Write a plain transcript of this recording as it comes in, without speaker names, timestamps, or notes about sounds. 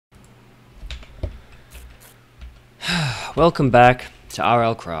Welcome back to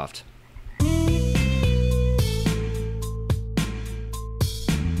RLCraft.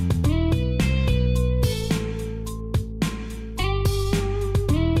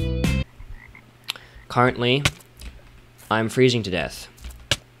 Currently, I'm freezing to death.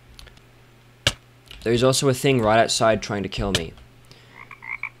 There's also a thing right outside trying to kill me.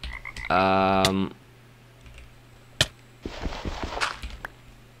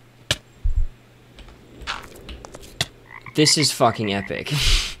 This is fucking epic.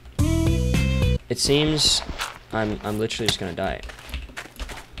 It seems I'm literally just gonna die.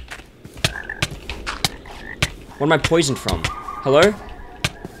 What am I poisoned from? Hello?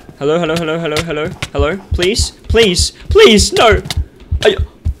 Hello, hello, hello, hello, hello, hello? Please? Please? Please? No!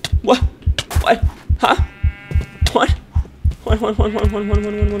 What? What? Huh? What?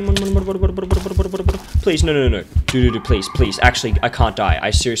 Please, no. Dude, please, please. Actually, I can't die.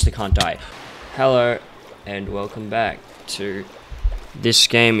 I seriously can't die. Hello, and welcome back to... This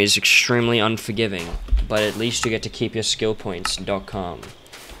game is extremely unforgiving, but at least you get to keep your skill points.com.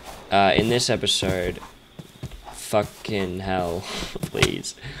 In this episode... Fucking hell,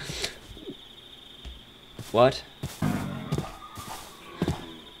 please. What?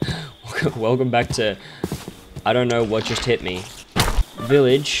 Welcome back to... I don't know what just hit me.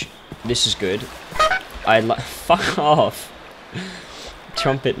 Village. This is good. Fuck off.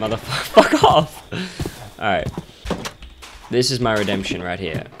 Trumpet, motherfucker. Fuck off. Alright. This is my redemption right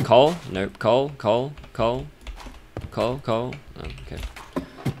here. Coal? Nope. Coal. Oh, okay.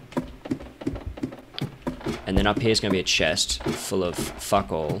 And then up here is going to be a chest full of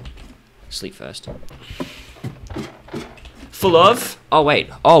fuck all. Sleep first. Full of? Oh, wait.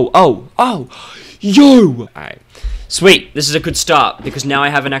 Oh. Yo! Alright. Sweet. This is a good start, because now I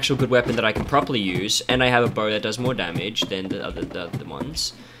have an actual good weapon that I can properly use, and I have a bow that does more damage than the other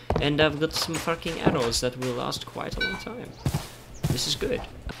ones. And I've got some fucking arrows that will last quite a long time. This is good.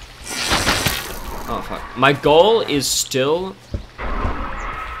 Oh, fuck. My goal is still...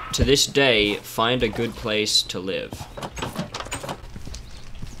 to this day, find a good place to live.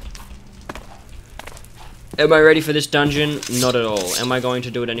 Am I ready for this dungeon? Not at all. Am I going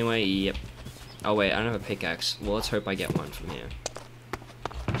to do it anyway? Yep. Oh wait, I don't have a pickaxe. Well, let's hope I get one from here.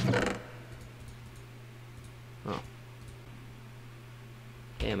 Oh.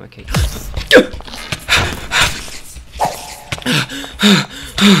 Damn, okay.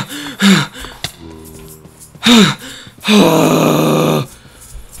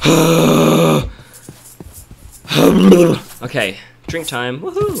 Okay, drink time.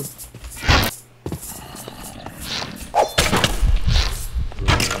 Woohoo!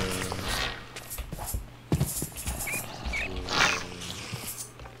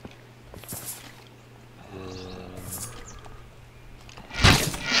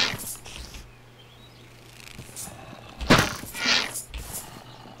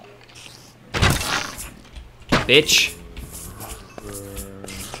 Bitch.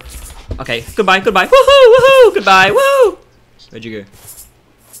 Okay, goodbye. Woohoo! Goodbye, woo! Where'd you go?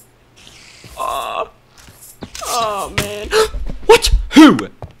 Oh man. What? Who?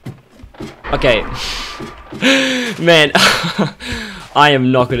 Okay. Man, I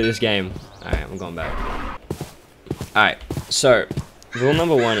am not good at this game. Alright, I'm going back. Alright, so, rule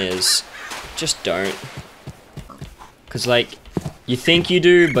number 1 is, just don't. Because, like, you think you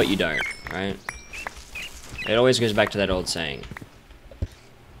do, but you don't, right? It always goes back to that old saying.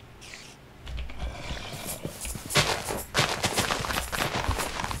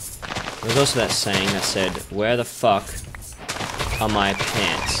 There's also that saying that said, where the fuck are my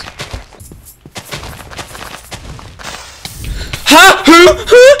pants? Ha! Who?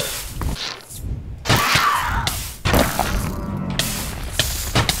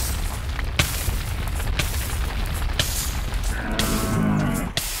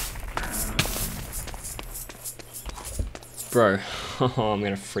 Bro, oh, I'm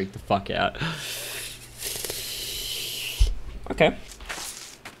gonna freak the fuck out. Okay.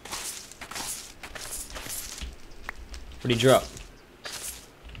 What did he drop?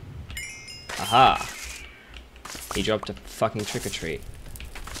 Aha! He dropped a fucking trick-or-treat.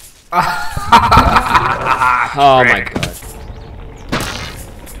 Oh my god.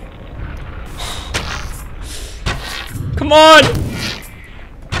 Come on!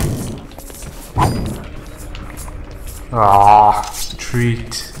 Ah,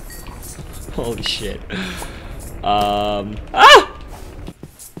 treat. Holy shit. Ah!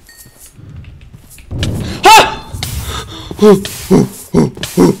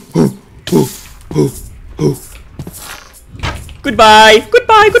 Goodbye.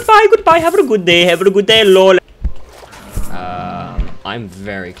 Have a good day, lol. I'm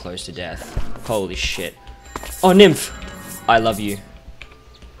very close to death. Holy shit. Oh, nymph. I love you.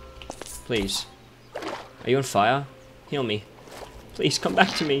 Please. Are you on fire? Heal me. Please, come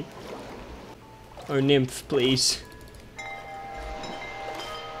back to me. Oh, nymph, please.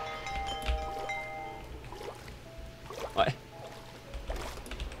 What?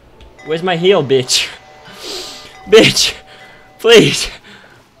 Where's my heal, bitch? Bitch! Please!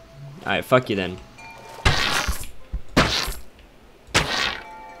 Alright, fuck you then.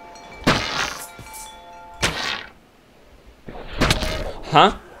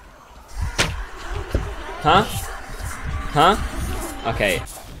 Huh? Huh? Huh? Okay.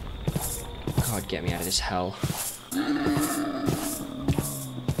 God, get me out of this hell.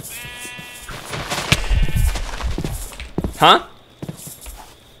 Huh?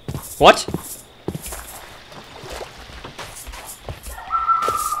 What?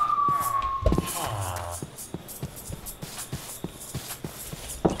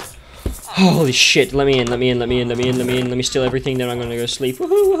 Holy shit, let me in, let me in, let me in, let me in, let me in, let me steal everything, then I'm gonna go sleep. Woohoo,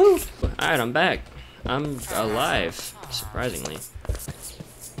 woohoo! Alright, I'm back. I'm alive, surprisingly.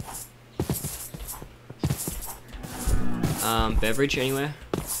 Beverage anywhere?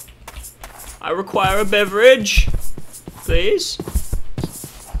 I require a beverage! Please?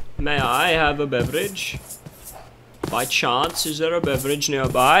 May I have a beverage? By chance, is there a beverage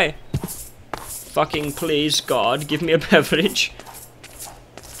nearby? Fucking please, God, give me a beverage.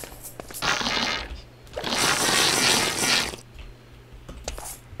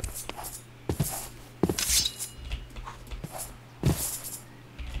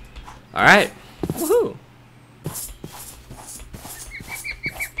 Alright. Woohoo.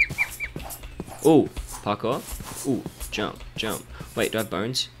 Ooh, parkour. Ooh, jump, jump. Wait, do I have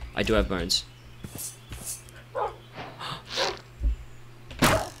bones? I do have bones.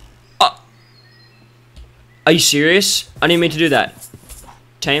 Are you serious? I didn't mean to do that.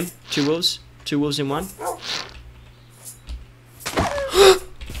 Tame, 2 wolves. 2 wolves in 1.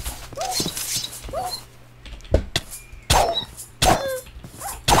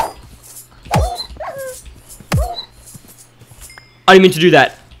 I didn't mean to do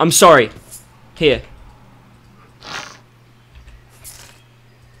that. I'm sorry. Here.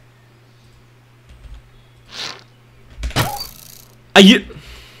 Are you...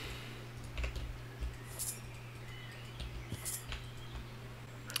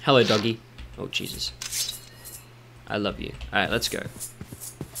 Hello, doggy. Oh, Jesus. I love you. Alright, let's go.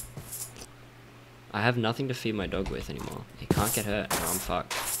 I have nothing to feed my dog with anymore. He can't get hurt, or I'm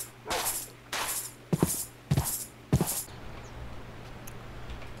fucked.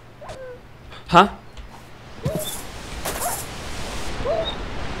 Huh?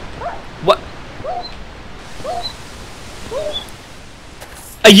 What?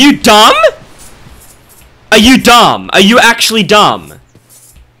 Are you dumb? Are you dumb? Are you actually dumb?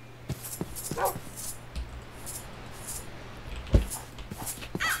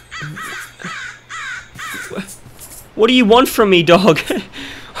 What do you want from me, dog?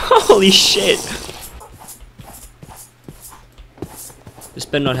 Holy shit. This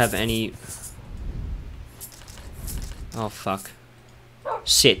better not have any... Oh, fuck.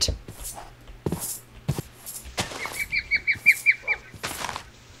 Sit.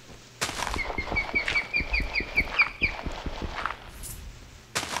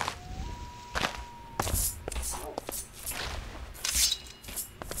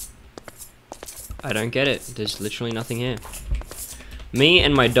 I don't get it. There's literally nothing here. Me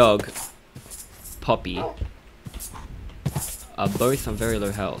and my dog, Poppy, are both on very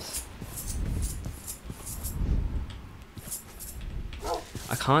low health.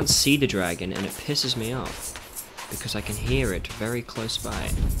 I can't see the dragon and it pisses me off because I can hear it very close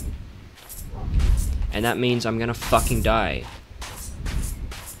by. And that means I'm gonna fucking die.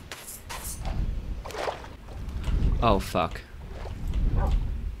 Oh fuck.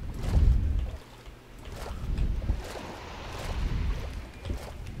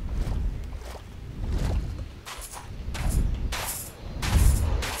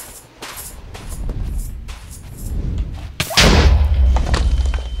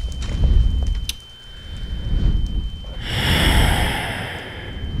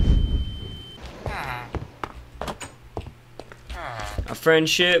 A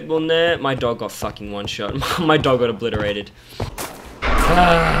friendship will never... My dog got fucking one shot. My dog got obliterated.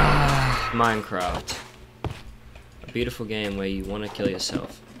 Minecraft. A beautiful game where you want to kill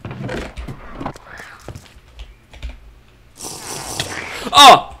yourself.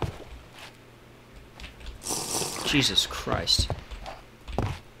 Oh! Jesus Christ.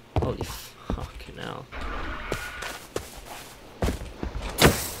 Holy fucking hell.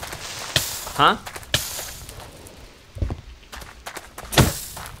 Huh?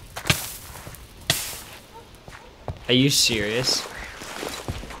 Are you serious?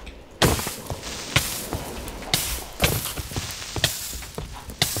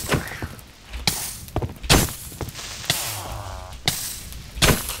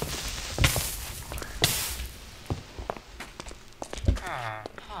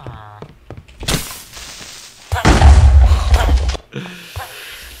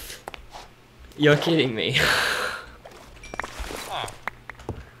 You're kidding me.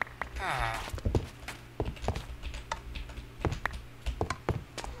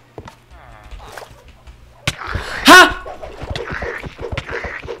 Ha!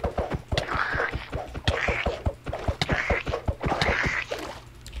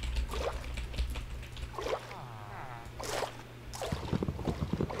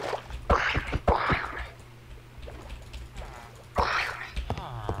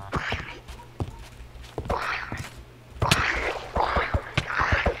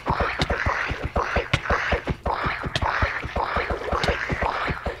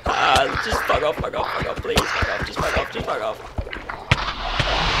 Just fuck off, please, fuck off, just fuck off.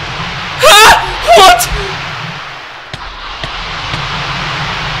 Ah! What?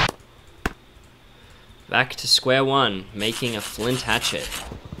 Back to square one, making a flint hatchet.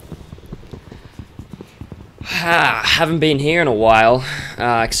 Haven't been here in a while,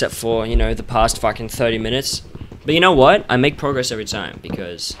 except for, you know, the past fucking 30 minutes. But you know what? I make progress every time,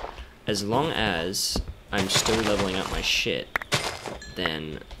 because as long as I'm still leveling up my shit,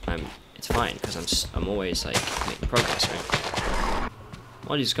 then it's fine, because I'm always, like, making progress, right?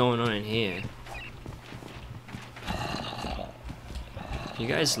 What is going on in here? You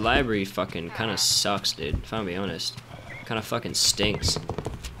guys' library fucking kinda sucks, dude, if I'm being honest. Kinda fucking stinks.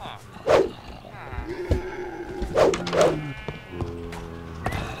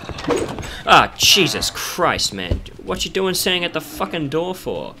 Ah, Jesus Christ, man. What you doing standing at the fucking door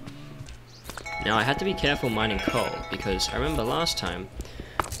for? Now, I had to be careful mining coal, because I remember last time,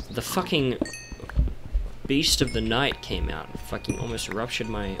 the fucking beast of the night came out and fucking almost ruptured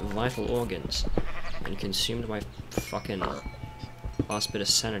my vital organs and consumed my fucking last bit of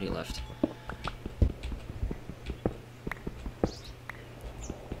sanity left.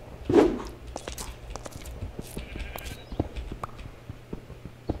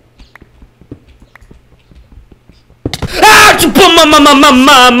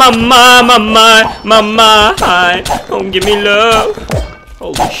 Mama, hi, don't give me love.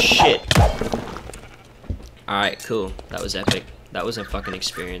 Holy shit. Alright, cool. That was epic. That was a fucking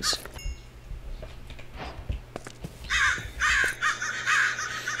experience.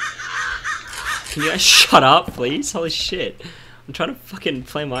 Can you guys shut up, please? Holy shit. I'm trying to fucking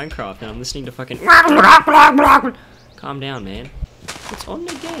play Minecraft and I'm listening to fucking... Calm down, man. It's on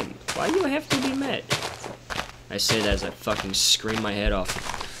the game. Why do you have to be mad? I say that as I fucking scream my head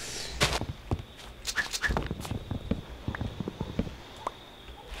off.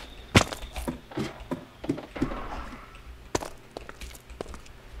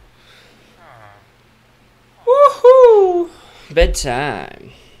 Woohoo! Bedtime.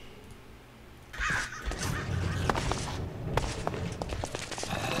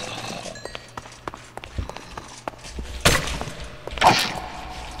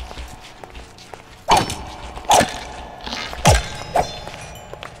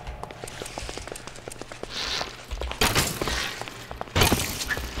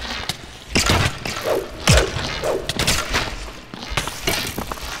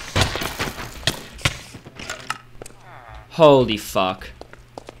 Holy fuck.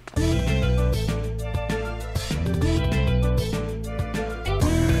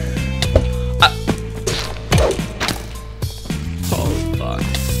 Holy fuck.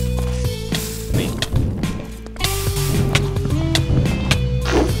 Me.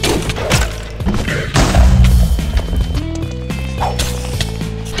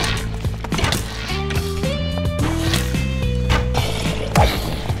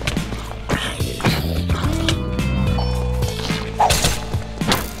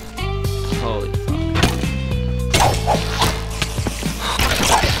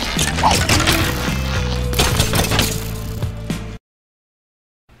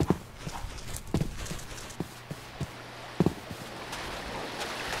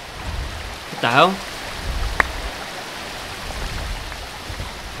 What the hell?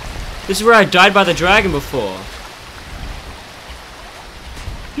 This is where I died by the dragon before.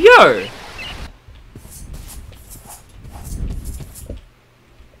 Yo!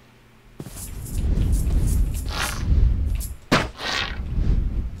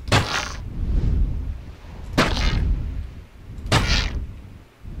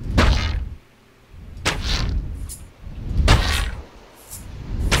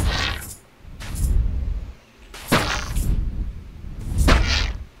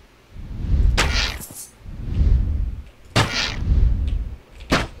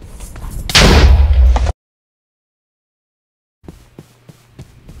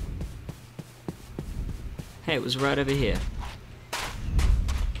 Hey, it was right over here.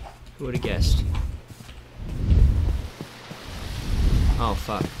 Who would have guessed? Oh,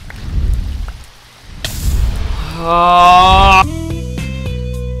 fuck. Oh!